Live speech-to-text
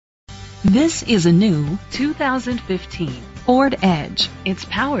This is a new 2015 Ford Edge. It's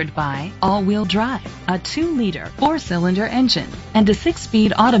powered by all-wheel drive, a 2-liter 4-cylinder engine, and a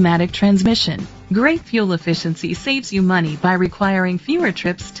 6-speed automatic transmission. Great fuel efficiency saves you money by requiring fewer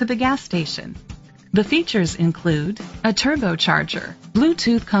trips to the gas station. The features include a turbocharger,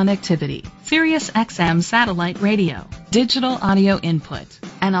 Bluetooth connectivity, Sirius XM satellite radio, digital audio input,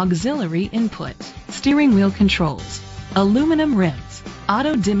 an auxiliary input, steering wheel controls, aluminum rims,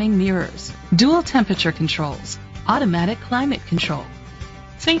 auto-dimming mirrors, dual temperature controls, automatic climate control.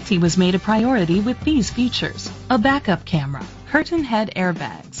 Safety was made a priority with these features: a backup camera, curtain head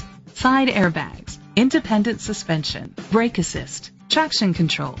airbags, side airbags, independent suspension, brake assist, traction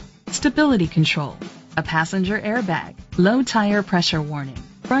control, stability control, a passenger airbag, low tire pressure warning,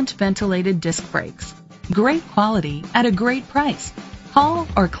 front ventilated disc brakes. Great quality at a great price. Call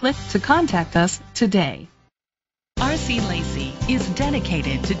or click to contact us today. RC Lacey is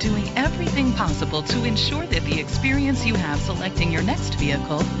dedicated to doing everything possible to ensure that the experience you have selecting your next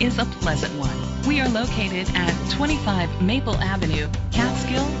vehicle is a pleasant one. We are located at 25 Maple Avenue,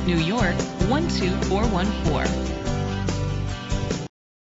 Catskill, New York, 12414.